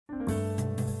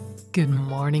Good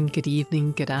morning, good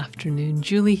evening, good afternoon.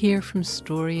 Julie here from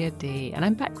StoryADay, and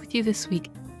I'm back with you this week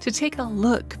to take a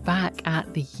look back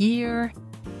at the year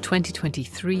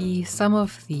 2023, some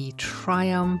of the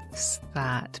triumphs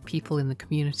that people in the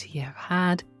community have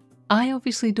had. I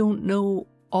obviously don't know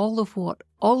all of what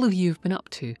all of you have been up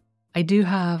to. I do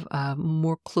have a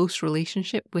more close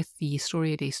relationship with the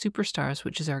StoryADay Superstars,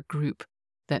 which is our group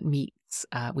that meets.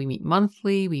 We meet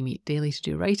monthly, we meet daily to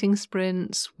do writing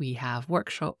sprints, we have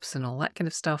workshops and all that kind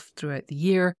of stuff throughout the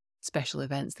year, special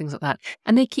events, things like that.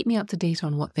 And they keep me up to date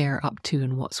on what they're up to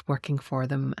and what's working for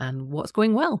them and what's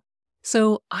going well.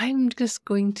 So I'm just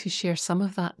going to share some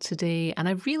of that today. And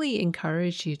I really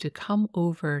encourage you to come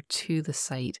over to the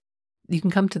site. You can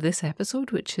come to this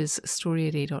episode, which is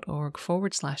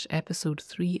storyaday.org/episode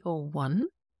 301.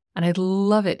 And I'd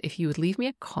love it if you would leave me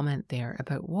a comment there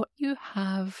about what you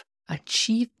have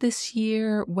achieved this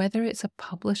year, whether it's a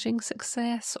publishing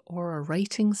success or a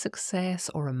writing success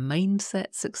or a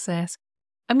mindset success.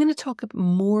 I'm going to talk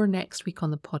more next week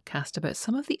on the podcast about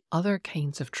some of the other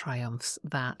kinds of triumphs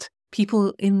that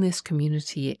people in this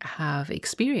community have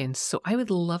experienced. So I would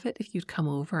love it if you'd come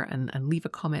over and leave a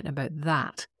comment about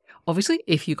that. Obviously,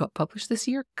 if you got published this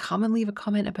year, come and leave a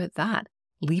comment about that.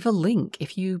 Leave a link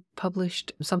if you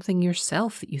published something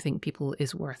yourself that you think people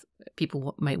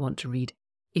might want to read.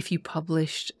 If you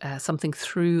published something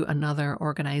through another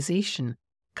organization,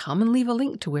 come and leave a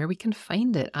link to where we can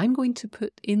find it. I'm going to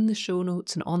put in the show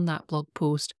notes and on that blog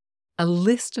post a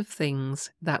list of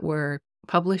things that were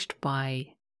published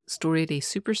by StoryADay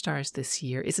Superstars this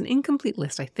year. It's an incomplete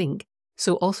list, I think.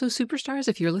 So also Superstars,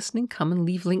 if you're listening, come and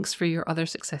leave links for your other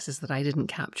successes that I didn't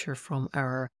capture from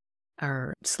our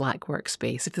Slack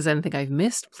workspace. If there's anything I've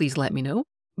missed, please let me know.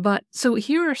 But so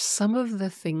here are some of the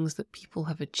things that people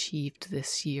have achieved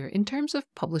this year in terms of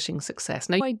publishing success.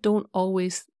 Now, I don't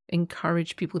always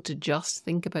encourage people to just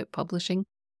think about publishing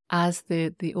as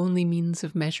the only means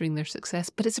of measuring their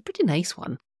success, but it's a pretty nice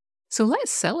one. So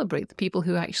let's celebrate the people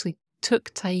who actually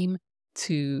took time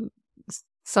to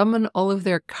summon all of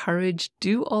their courage,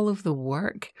 do all of the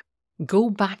work,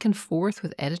 go back and forth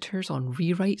with editors on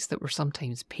rewrites that were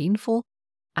sometimes painful,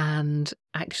 and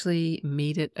actually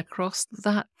made it across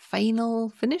that final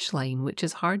finish line, which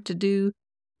is hard to do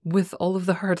with all of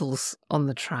the hurdles on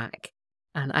the track.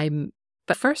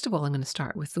 But first of all, I'm going to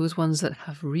start with those ones that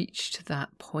have reached that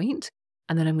point,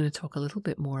 and then I'm going to talk a little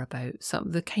bit more about some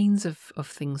of the kinds of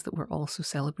things that we're also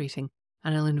celebrating,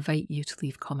 and I'll invite you to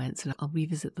leave comments, and I'll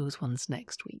revisit those ones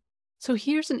next week. So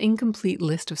here's an incomplete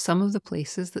list of some of the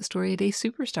places that StoryADay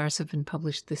Superstars have been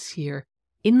published this year.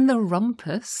 In the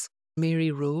Rumpus,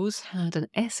 Mary Rose had an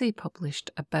essay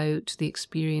published about the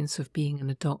experience of being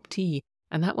an adoptee,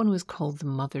 and that one was called The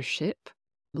Mothership.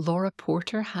 Laura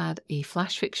Porter had a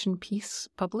flash fiction piece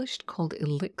published called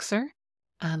Elixir,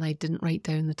 and I didn't write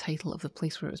down the title of the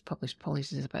place where it was published.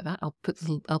 Apologies about that. I'll put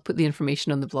the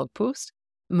information on the blog post.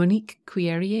 Monique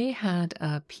Quierier had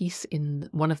a piece in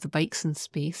one of the Bikes in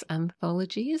Space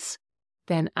anthologies.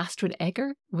 Then Astrid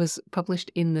Egger was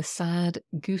published in the Sad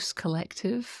Goose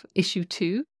Collective, issue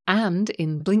 2, and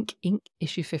in Blink Inc.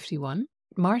 issue 51.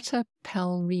 Marta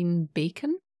Pelrine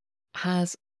Bacon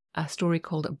has a story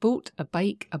called A Boat, a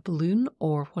Bike, a Balloon,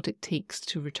 or What It Takes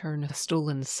to Return a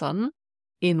Stolen Son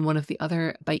in one of the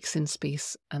other Bikes in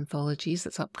Space anthologies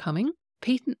that's upcoming.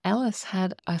 Peyton Ellis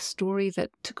had a story that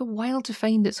took a while to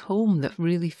find its home, that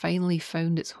really finally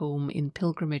found its home in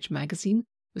Pilgrimage magazine. It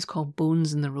was called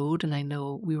Bones in the Road, and I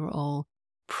know we were all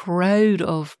proud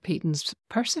of Peyton's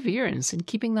perseverance in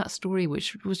keeping that story,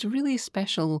 which was a really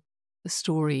special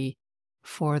story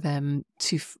for them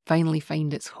to finally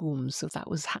find its home. So that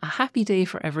was a happy day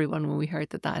for everyone when we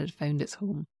heard that had found its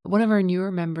home. One of our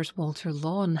newer members, Walter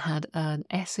Lawn, had an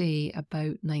essay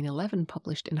about 9/11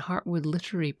 published in Heartwood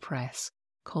Literary Press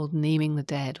called Naming the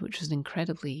Dead, which was an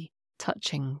incredibly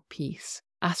touching piece.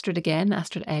 Astrid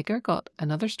Egger got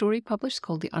another story published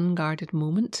called The Unguarded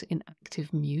Moment in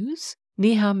Active Muse.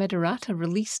 Neha Medorata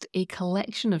released a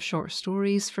collection of short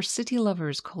stories for city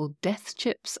lovers called Death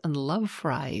Chips and Love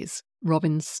Fries.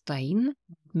 Robin Stein,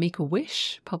 Make a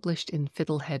Wish, published in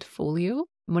Fiddlehead Folio.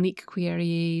 Monique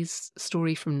Quiérier's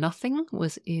story From Nothing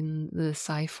was in the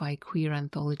sci-fi queer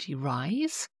anthology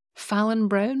Rise. Fallon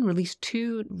Brown released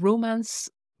 2 romance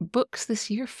books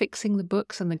this year, Fixing the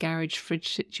Books and The Garage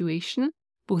Fridge Situation,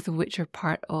 both of which are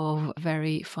part of a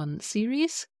very fun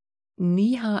series.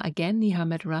 Neha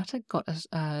Medorata got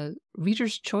a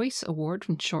Reader's Choice Award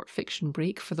from Short Fiction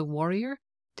Break for The Warrior,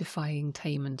 Defying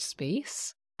Time and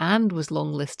Space, and was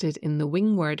longlisted in the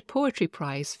Wingword Poetry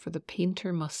Prize for The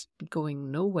Painter Must Be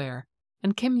Going Nowhere.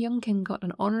 And Kim Youngkin got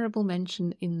an honourable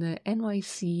mention in the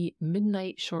NYC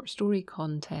Midnight Short Story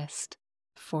Contest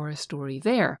for a story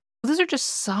there. Those are just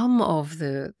some of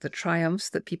the triumphs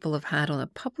that people have had on a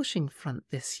publishing front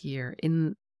this year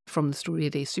from the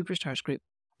StoryADay Superstars group.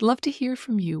 I'd love to hear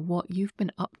from you what you've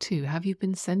been up to. Have you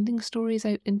been sending stories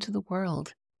out into the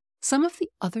world? Some of the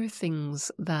other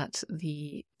things that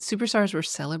the Superstars were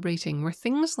celebrating were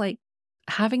things like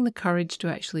having the courage to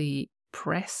actually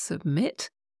press submit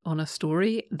on a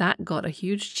story. That got a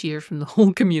huge cheer from the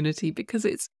whole community, because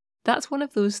that's one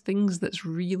of those things it's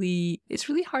really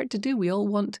hard to do. We all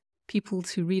want people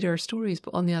to read our stories,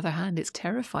 but on the other hand, it's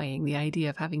terrifying, the idea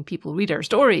of having people read our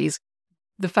stories.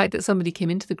 The fact that somebody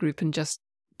came into the group and just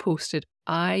posted,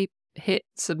 I hit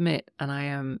submit, and I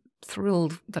am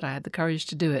thrilled that I had the courage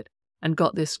to do it, and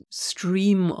got this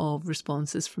stream of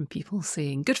responses from people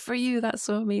saying, good for you, that's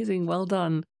so amazing, well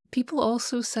done. People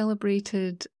also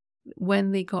celebrated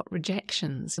when they got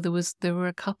rejections. There were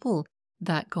a couple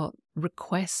that got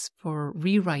requests for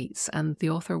rewrites, and the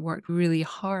author worked really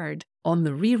hard on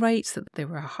the rewrites.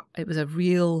 It was a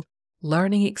real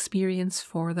learning experience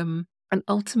for them, and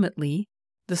ultimately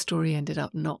the story ended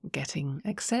up not getting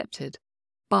accepted.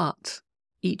 But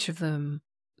each of them,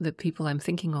 the people I'm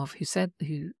thinking of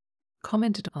who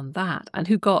commented on that and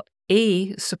who got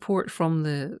A, support from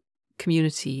the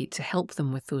community to help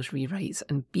them with those rewrites,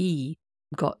 and B,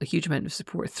 got a huge amount of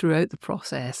support throughout the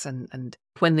process, and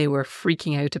when they were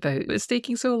freaking out about it's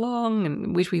taking so long,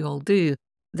 and which we all do,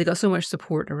 they got so much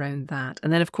support around that.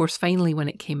 And then of course finally when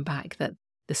it came back that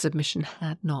the submission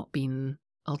had not been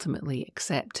ultimately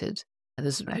accepted,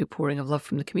 there's an outpouring of love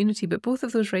from the community. But both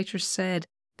of those writers said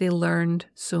they learned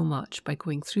so much by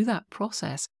going through that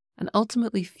process, and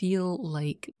ultimately feel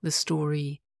like the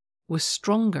story was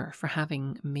stronger for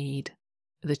having made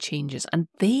the changes. And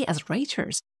they, as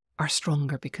writers, are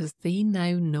stronger because they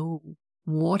now know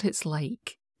what it's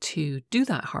like to do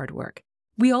that hard work.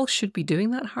 We all should be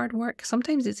doing that hard work.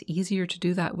 Sometimes it's easier to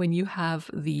do that when you have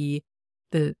the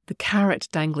carrot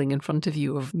dangling in front of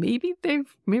you of maybe they're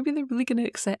really going to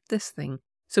accept this thing.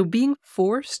 So being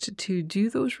forced to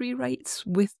do those rewrites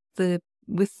with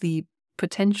the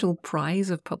potential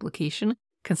prize of publication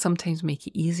can sometimes make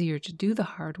it easier to do the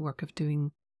hard work of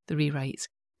doing the rewrites.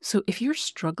 So if you're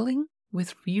struggling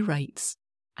with rewrites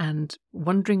and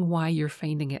wondering why you're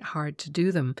finding it hard to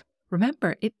do them,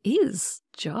 remember, it is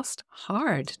just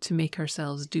hard to make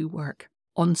ourselves do work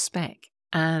on spec.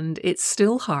 And it's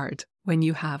still hard when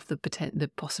you have the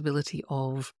possibility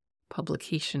of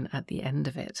publication at the end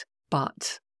of it.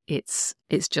 But it's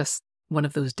just one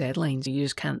of those deadlines. You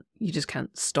just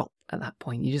can't stop at that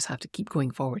point. You just have to keep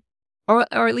going forward. Or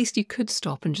at least you could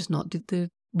stop and just not do the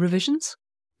revisions.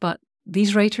 But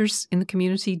these writers in the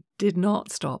community did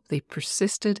not stop. They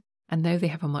persisted, and now they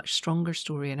have a much stronger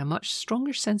story and a much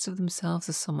stronger sense of themselves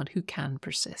as someone who can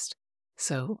persist.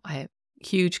 So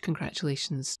huge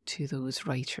congratulations to those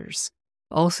writers.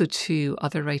 Also to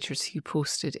other writers who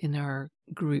posted in our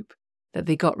group that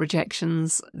they got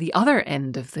rejections the other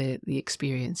end of the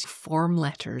experience, form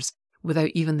letters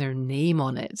without even their name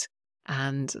on it,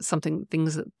 and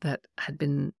things that had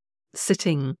been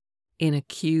sitting in a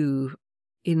queue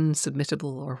in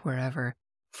Submittable or wherever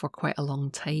for quite a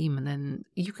long time, and then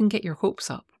you can get your hopes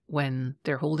up when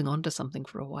they're holding on to something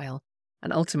for a while.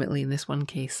 And ultimately, in this one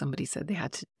case, somebody said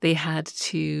they had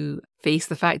to face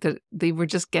the fact that they were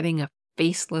just getting a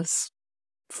faceless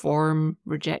form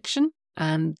rejection,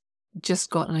 and just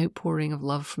got an outpouring of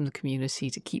love from the community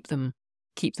to keep them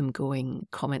going.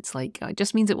 Comments like, it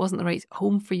just means it wasn't the right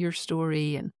home for your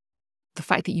story, and the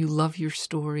fact that you love your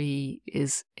story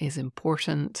is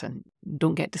important, and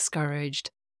don't get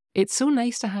discouraged. It's so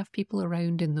nice to have people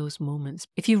around in those moments.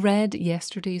 If you read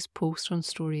yesterday's post on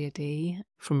StoryADay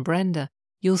from Brenda,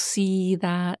 you'll see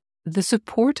that the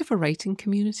support of a writing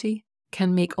community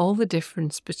can make all the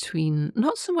difference between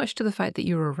not so much to the fact that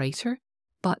you're a writer,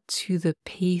 but to the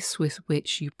pace with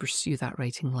which you pursue that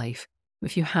writing life.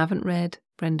 If you haven't read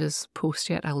Brenda's post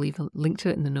yet, I'll leave a link to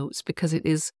it in the notes, because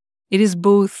it's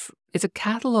a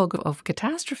catalogue of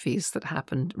catastrophes that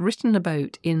happened, written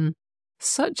about in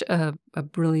such a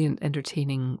brilliant,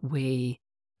 entertaining way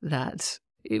that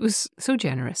it was so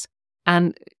generous.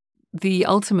 And the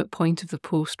ultimate point of the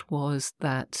post was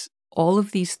that all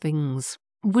of these things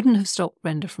wouldn't have stopped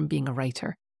Brenda from being a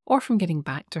writer or from getting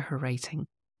back to her writing,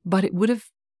 but it would have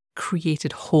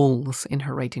created holes in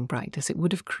her writing practice. It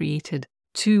would have created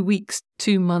 2 weeks,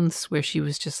 2 months where she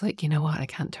was just like, you know what, I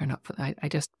can't turn up. I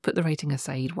just put the writing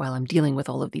aside while I'm dealing with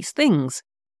all of these things.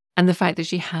 And the fact that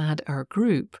she had our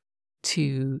group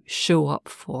to show up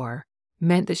for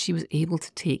meant that she was able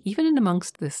to take, even in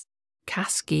amongst this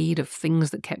cascade of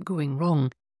things that kept going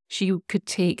wrong, she could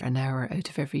take an hour out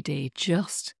of every day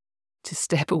just to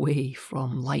step away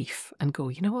from life and go,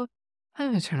 you know what? I'm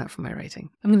going to turn up for my writing.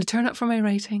 I'm going to turn up for my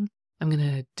writing. I'm going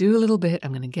to do a little bit.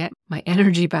 I'm going to get my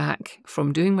energy back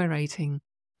from doing my writing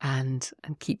and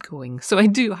keep going. So I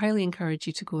do highly encourage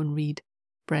you to go and read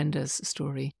Brenda's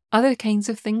story. Other kinds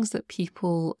of things that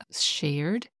people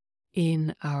shared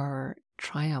in our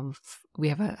Triumph. We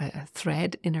have a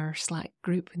thread in our Slack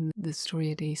group, in the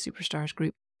StoryADay Superstars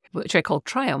group, which I call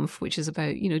Triumph, which is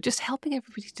about, just helping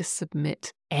everybody to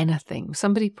submit anything.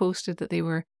 Somebody posted that they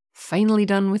were finally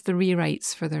done with the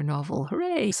rewrites for their novel.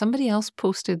 Hooray! Somebody else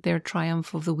posted their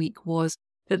triumph of the week was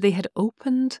that they had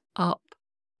opened up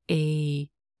a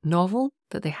novel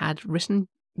that they had written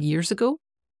years ago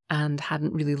and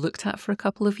hadn't really looked at for a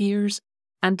couple of years,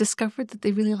 and discovered that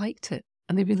they really liked it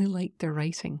and they really liked their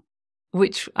writing,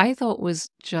 which I thought was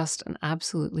just an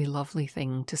absolutely lovely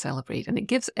thing to celebrate. And it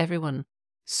gives everyone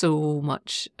so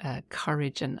much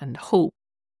courage and hope,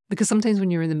 because sometimes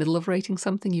when you're in the middle of writing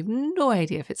something, you've no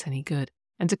idea if it's any good.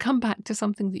 And to come back to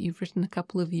something that you've written a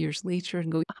couple of years later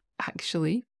and go,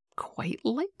 actually, quite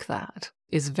like that,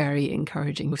 is very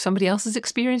encouraging. If somebody else is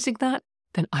experiencing that,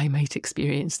 then I might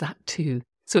experience that too.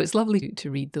 So it's lovely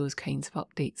to read those kinds of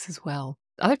updates as well.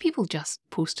 Other people just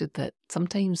posted that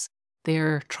sometimes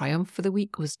their triumph for the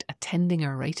week was attending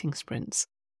our writing sprints.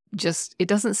 It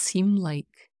doesn't seem like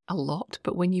a lot,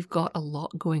 but when you've got a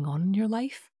lot going on in your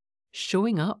life,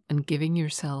 showing up and giving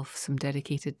yourself some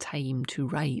dedicated time to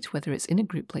write, whether it's in a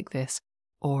group like this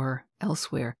or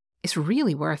elsewhere, it's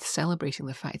really worth celebrating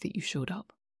the fact that you showed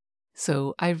up.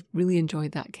 So I've really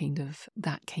enjoyed that kind of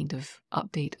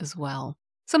update as well.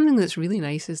 Something that's really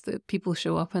nice is that people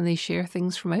show up and they share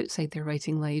things from outside their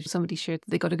writing lives. Somebody shared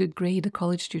that they got a good grade, a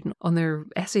college student, on their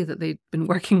essay that they'd been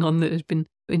working on that had been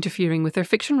interfering with their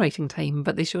fiction writing time.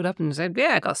 But they showed up and said,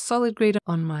 yeah, I got a solid grade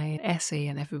on my essay.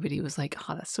 And everybody was like,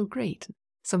 oh, that's so great.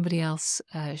 Somebody else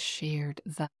shared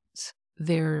that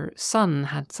their son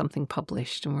had something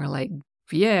published. And we're like,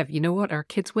 yeah, you know what? Our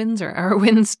kids' wins are our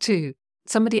wins too.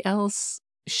 Somebody else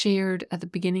shared at the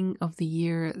beginning of the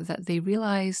year that they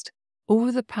realized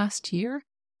over the past year,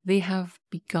 they have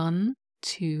begun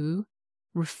to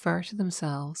refer to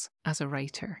themselves as a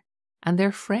writer, and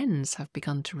their friends have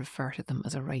begun to refer to them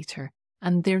as a writer,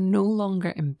 and they're no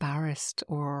longer embarrassed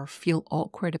or feel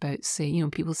awkward about saying,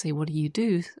 people say, what do you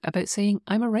do? About saying,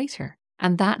 I'm a writer.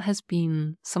 And that has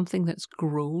been something that's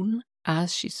grown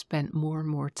as she's spent more and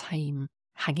more time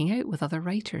hanging out with other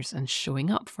writers and showing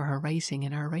up for her writing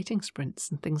in our writing sprints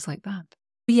and things like that.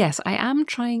 But yes, I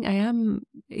am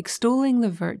extolling the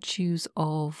virtues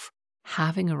of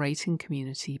having a writing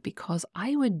community, because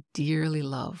I would dearly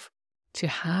love to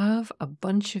have a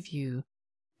bunch of you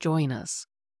join us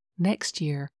next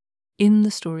year in the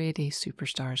StoryADay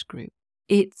Superstars group.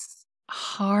 It's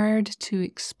hard to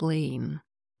explain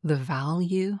the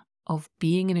value of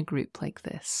being in a group like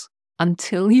this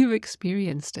until you've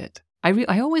experienced it.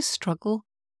 I always struggle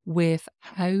with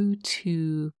how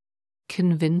to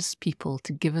convince people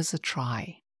to give us a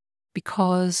try,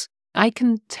 because I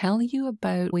can tell you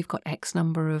about, we've got X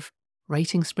number of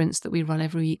writing sprints that we run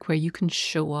every week where you can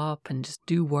show up and just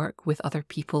do work with other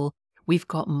people. We've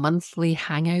got monthly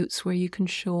hangouts where you can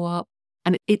show up,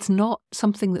 and it's not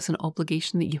something that's an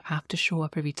obligation that you have to show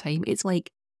up every time. It's like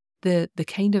the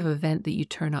kind of event that you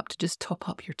turn up to just top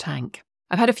up your tank.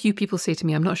 I've had a few people say to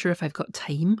me, I'm not sure if I've got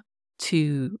time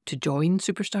to join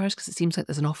Superstars because it seems like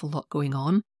there's an awful lot going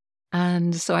on.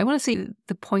 And so I want to say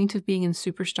the point of being in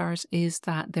Superstars is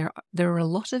that there are a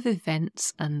lot of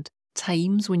events and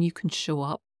times when you can show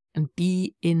up and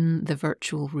be in the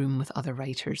virtual room with other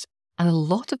writers. And a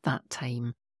lot of that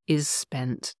time is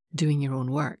spent doing your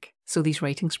own work. So these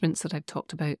writing sprints that I've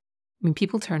talked about,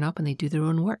 people turn up and they do their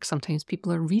own work. Sometimes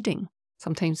people are reading.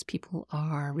 Sometimes people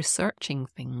are researching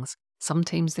things.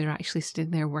 Sometimes they're actually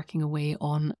sitting there working away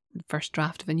on the first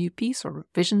draft of a new piece or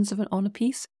revisions on a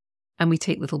piece. And we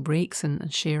take little breaks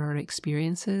and share our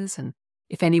experiences. And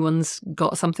if anyone's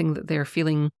got something that they're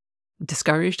feeling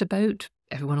discouraged about,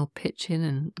 everyone will pitch in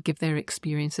and give their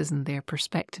experiences and their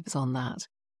perspectives on that.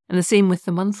 And the same with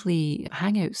the monthly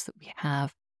hangouts that we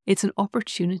have. It's an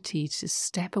opportunity to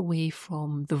step away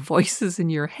from the voices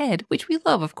in your head, which we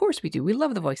love. Of course we do. We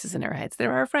love the voices in our heads.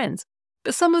 They're our friends.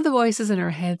 But some of the voices in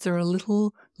our heads are a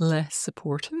little less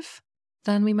supportive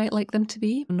than we might like them to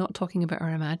be. I'm not talking about our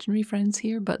imaginary friends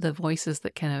here, but the voices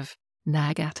that kind of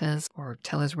nag at us or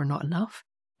tell us we're not enough.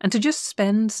 And to just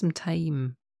spend some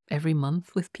time every month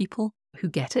with people who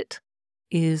get it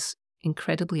is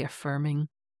incredibly affirming.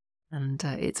 And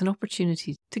it's an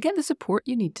opportunity to get the support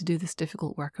you need to do this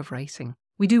difficult work of writing.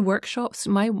 We do workshops.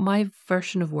 My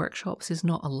version of workshops is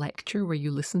not a lecture where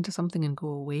you listen to something and go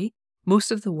away.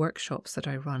 Most of the workshops that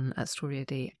I run at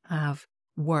StoryADay have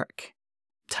work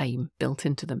time built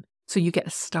into them. So you get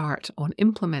a start on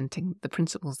implementing the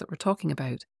principles that we're talking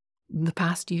about. In the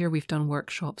past year, we've done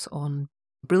workshops on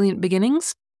brilliant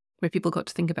beginnings, where people got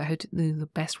to think about how to do the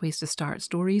best ways to start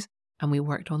stories, and we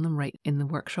worked on them right in the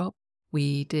workshop.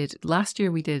 Last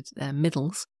year we did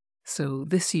middles. So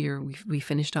this year we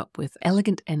finished up with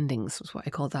elegant endings, was what I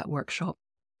called that workshop.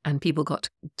 And people got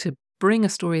to bring a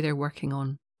story they're working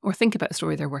on, or think about a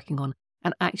story they're working on,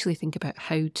 and actually think about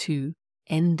how to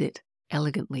end it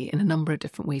elegantly in a number of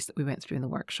different ways that we went through in the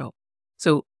workshop.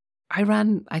 So I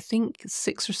ran, I think,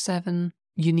 6 or 7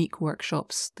 unique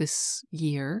workshops this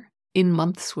year in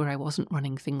months where I wasn't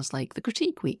running things like the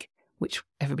critique week, which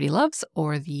everybody loves,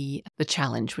 or the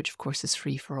challenge, which of course is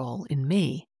free for all in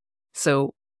May.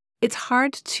 So it's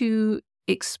hard to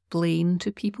explain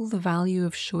to people the value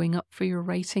of showing up for your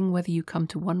writing, whether you come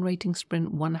to one writing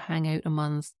sprint, one hangout a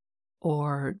month,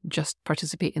 or just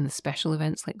participate in the special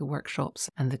events like the workshops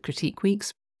and the critique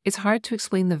weeks. It's hard to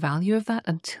explain the value of that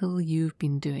until you've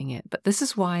been doing it. But this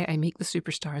is why I make the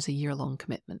Superstars a year-long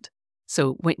commitment.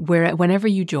 So whenever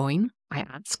you join, I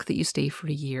ask that you stay for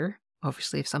a year.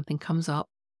 Obviously, if something comes up,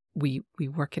 we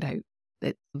work it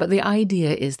out. But the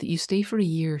idea is that you stay for a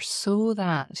year so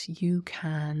that you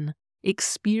can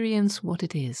experience what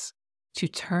it is to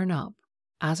turn up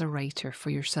as a writer for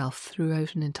yourself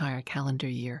throughout an entire calendar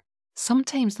year.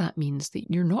 Sometimes that means that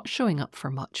you're not showing up for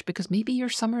much because maybe your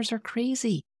summers are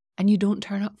crazy and you don't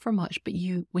turn up for much, but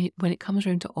when it comes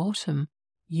around to autumn,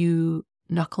 you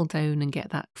knuckle down and get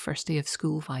that first day of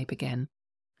school vibe again.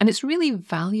 And it's really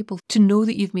valuable to know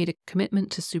that you've made a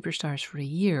commitment to Superstars for a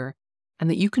year and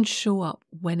that you can show up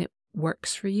when it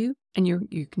works for you, and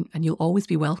you'll always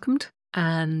be welcomed,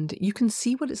 and you can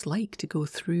see what it's like to go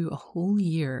through a whole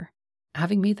year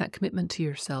having made that commitment to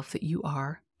yourself that you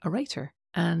are a writer.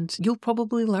 And you'll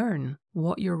probably learn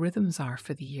what your rhythms are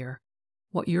for the year,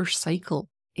 what your cycle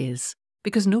is,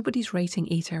 because nobody's writing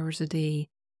 8 hours a day,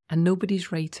 and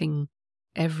nobody's writing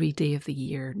every day of the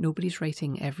year. Nobody's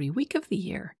writing every week of the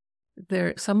year.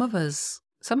 Some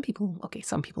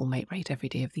people might write every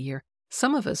day of the year.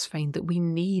 Some of us find that we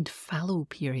need fallow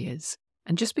periods.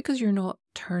 And just because you're not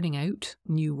turning out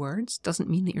new words doesn't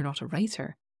mean that you're not a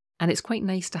writer. And it's quite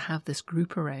nice to have this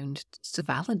group around to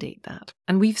validate that.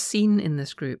 And we've seen in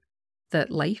this group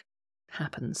that life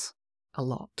happens a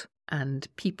lot. And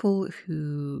people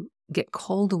who get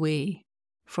called away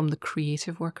from the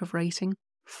creative work of writing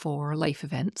for life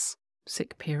events,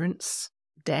 sick parents,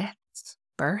 deaths,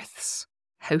 births,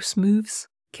 house moves,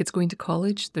 kids going to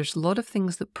college. There's a lot of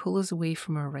things that pull us away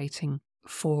from our writing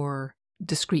for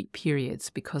discrete periods,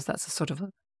 because that's a sort of a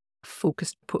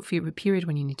focused period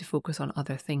when you need to focus on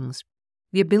other things.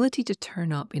 The ability to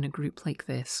turn up in a group like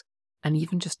this and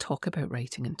even just talk about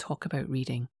writing and talk about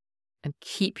reading and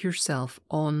keep yourself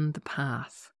on the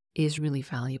path is really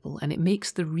valuable, and it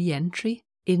makes the re-entry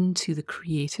into the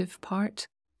creative part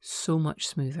so much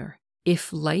smoother.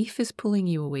 If life is pulling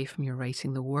you away from your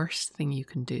writing, the worst thing you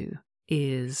can do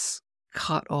is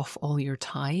cut off all your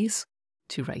ties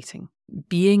to writing.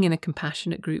 Being in a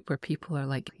compassionate group where people are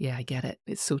like, yeah, I get it.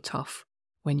 It's so tough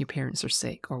when your parents are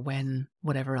sick or when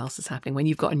whatever else is happening, when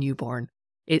you've got a newborn.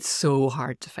 It's so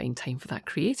hard to find time for that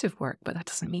creative work, but that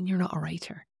doesn't mean you're not a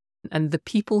writer. And the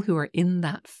people who are in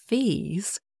that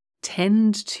phase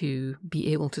tend to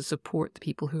be able to support the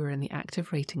people who are in the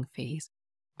active writing phase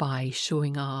by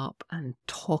showing up and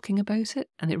talking about it.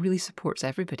 And it really supports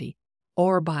everybody.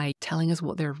 Or by telling us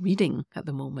what they're reading at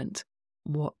the moment,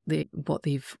 what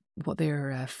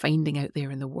they're finding out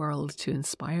there in the world to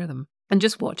inspire them. And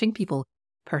just watching people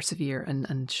persevere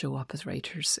and show up as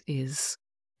writers is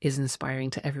inspiring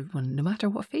to everyone, no matter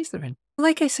what phase they're in.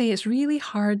 Like I say, it's really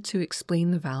hard to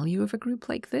explain the value of a group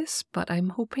like this, but I'm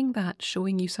hoping that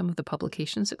showing you some of the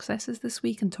publication successes this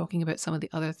week and talking about some of the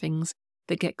other things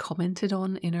that get commented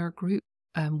on in our group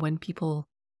when people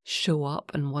show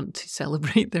up and want to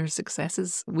celebrate their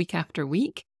successes week after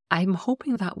week, I'm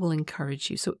hoping that will encourage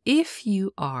you. So if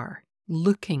you are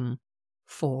looking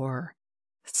for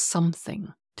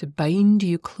something to bind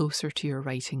you closer to your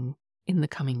writing in the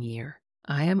coming year,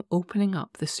 I am opening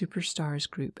up the Superstars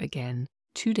group again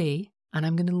today, and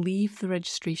I'm going to leave the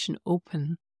registration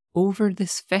open over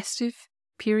this festive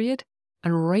period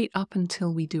and right up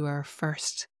until we do our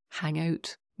first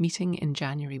hangout meeting in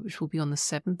January, which will be on the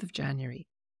 7th of January.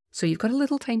 So you've got a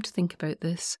little time to think about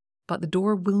this, but the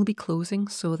door will be closing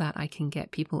so that I can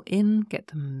get people in, get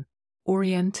them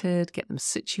oriented, get them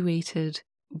situated.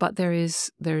 But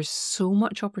there's so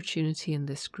much opportunity in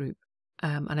this group.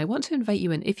 And I want to invite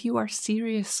you in if you are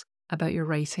serious about your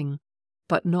writing,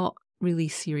 but not really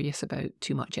serious about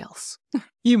too much else.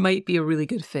 You might be a really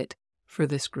good fit for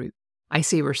this group. I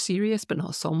say we're serious but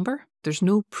not somber. There's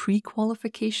no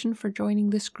pre-qualification for joining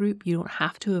this group. You don't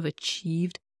have to have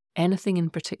achieved anything in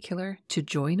particular to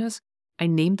join us. I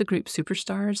named the group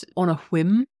Superstars on a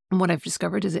whim. And what I've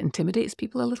discovered is it intimidates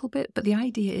people a little bit. But the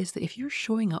idea is that if you're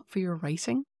showing up for your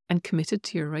writing and committed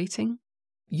to your writing,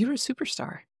 you're a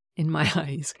superstar in my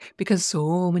eyes, because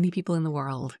so many people in the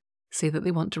world say that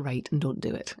they want to write and don't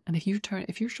do it. And if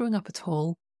you're showing up at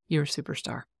all, you're a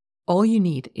superstar. All you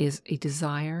need is a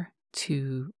desire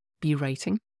to be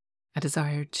writing, a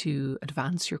desire to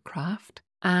advance your craft,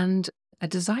 and a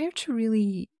desire to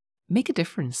really make a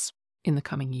difference in the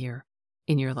coming year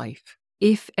in your life.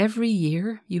 If every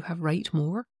year you have write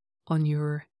more on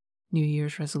your New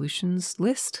Year's resolutions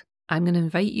list, I'm going to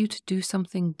invite you to do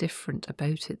something different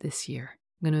about it this year.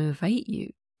 I'm going to invite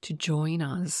you to join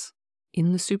us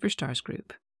in the Superstars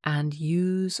group and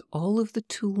use all of the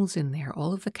tools in there,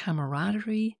 all of the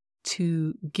camaraderie,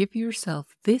 to give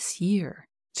yourself this year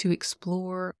to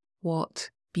explore what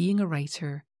being a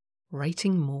writer,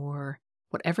 writing more,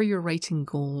 whatever your writing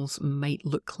goals might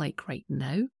look like right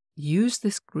now. Use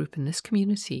this group and this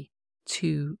community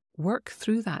to work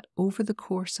through that over the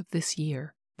course of this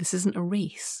year. This isn't a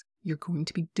race. You're going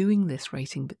to be doing this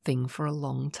writing thing for a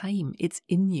long time. It's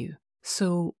in you.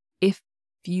 So if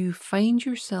you find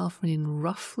yourself in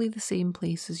roughly the same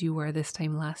place as you were this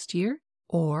time last year,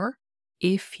 or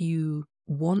if you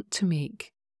want to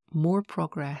make more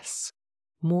progress,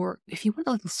 if you want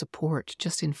a little support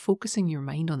just in focusing your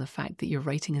mind on the fact that your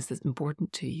writing is this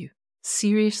important to you,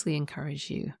 seriously encourage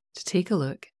you to take a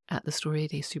look at the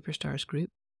StoryADay Superstars group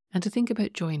and to think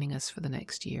about joining us for the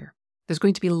next year. There's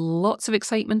going to be lots of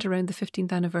excitement around the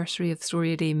 15th anniversary of the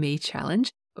StoryADay May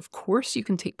Challenge. Of course, you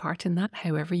can take part in that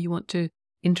however you want to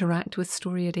interact with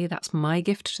StoryADay. That's my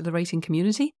gift to the writing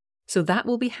community. So that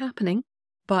will be happening.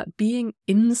 But being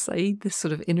inside this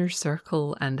sort of inner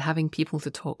circle and having people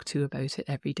to talk to about it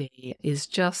every day is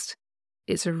just,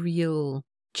 it's a real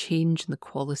change in the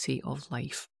quality of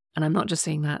life. And I'm not just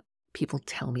saying that, people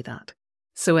tell me that.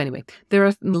 So anyway, there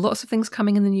are lots of things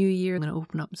coming in the new year. I'm going to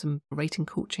open up some writing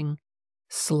coaching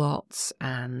slots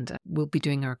and we'll be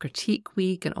doing our critique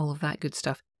week and all of that good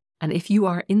stuff. And if you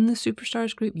are in the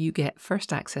Superstars group, you get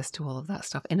first access to all of that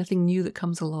stuff. Anything new that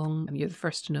comes along, you're the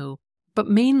first to know. But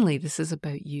mainly this is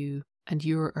about you and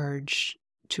your urge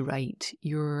to write,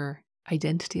 your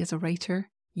identity as a writer,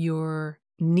 your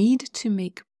need to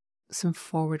make some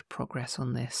forward progress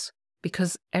on this.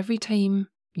 Because every time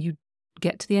you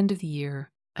get to the end of the year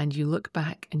and you look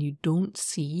back and you don't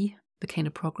see the kind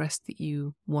of progress that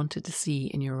you wanted to see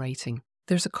in your writing,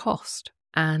 there's a cost.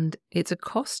 And it's a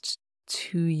cost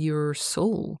to your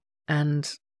soul.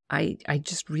 And I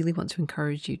just really want to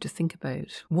encourage you to think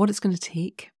about what it's going to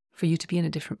take for you to be in a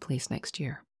different place next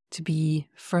year, to be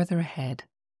further ahead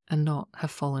and not have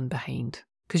fallen behind.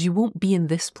 Because you won't be in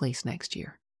this place next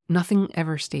year. Nothing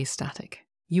ever stays static.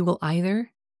 You will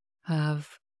either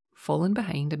have fallen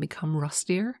behind and become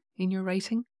rustier in your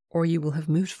writing, or you will have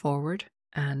moved forward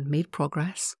and made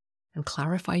progress and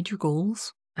clarified your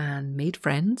goals and made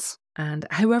friends. And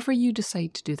however you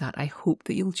decide to do that, I hope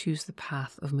that you'll choose the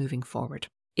path of moving forward.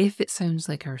 If it sounds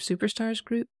like our Superstars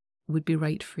group would be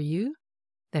right for you,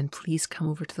 then please come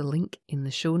over to the link in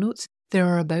the show notes. There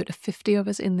are about 50 of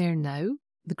us in there now.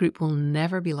 The group will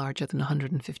never be larger than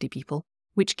 150 people,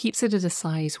 which keeps it at a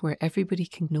size where everybody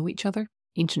can know each other.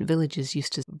 Ancient villages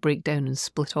used to break down and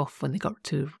split off when they got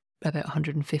to about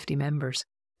 150 members.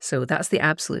 So that's the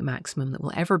absolute maximum that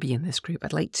will ever be in this group.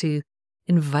 I'd like to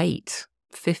invite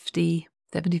 50,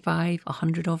 75,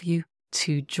 100 of you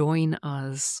to join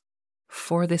us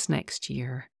for this next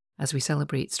year as we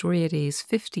celebrate StoryADay's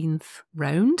 15th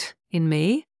round in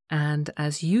May, and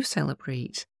as you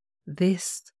celebrate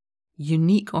this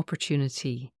unique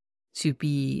opportunity to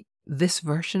be this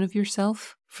version of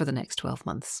yourself for the next 12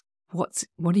 months. What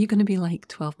are you going to be like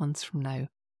 12 months from now?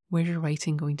 Where's your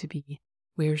writing going to be?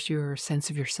 Where's your sense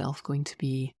of yourself going to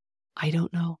be? I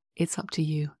don't know. It's up to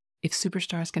you. If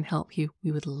Superstars can help you,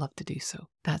 we would love to do so.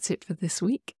 That's it for this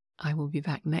week. I will be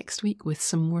back next week with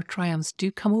some more triumphs.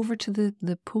 Do come over to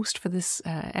the post for this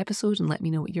episode and let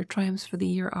me know what your triumphs for the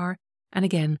year are. And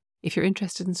again, if you're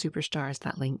interested in Superstars,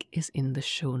 that link is in the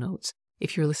show notes.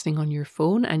 If you're listening on your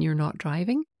phone and you're not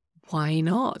driving, why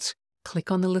not?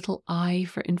 Click on the little I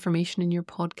for information in your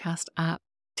podcast app.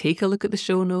 Take a look at the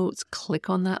show notes, click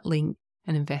on that link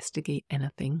and investigate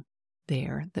anything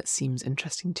there that seems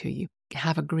interesting to you.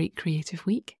 Have a great creative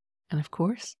week. And of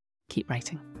course, keep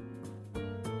writing.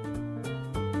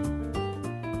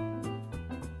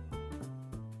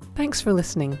 Thanks for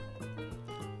listening.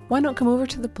 Why not come over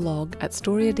to the blog at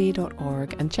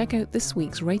storyaday.org and check out this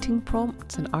week's writing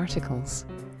prompts and articles.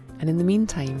 And in the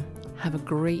meantime, have a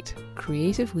great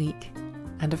creative week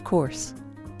and of course,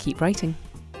 keep writing.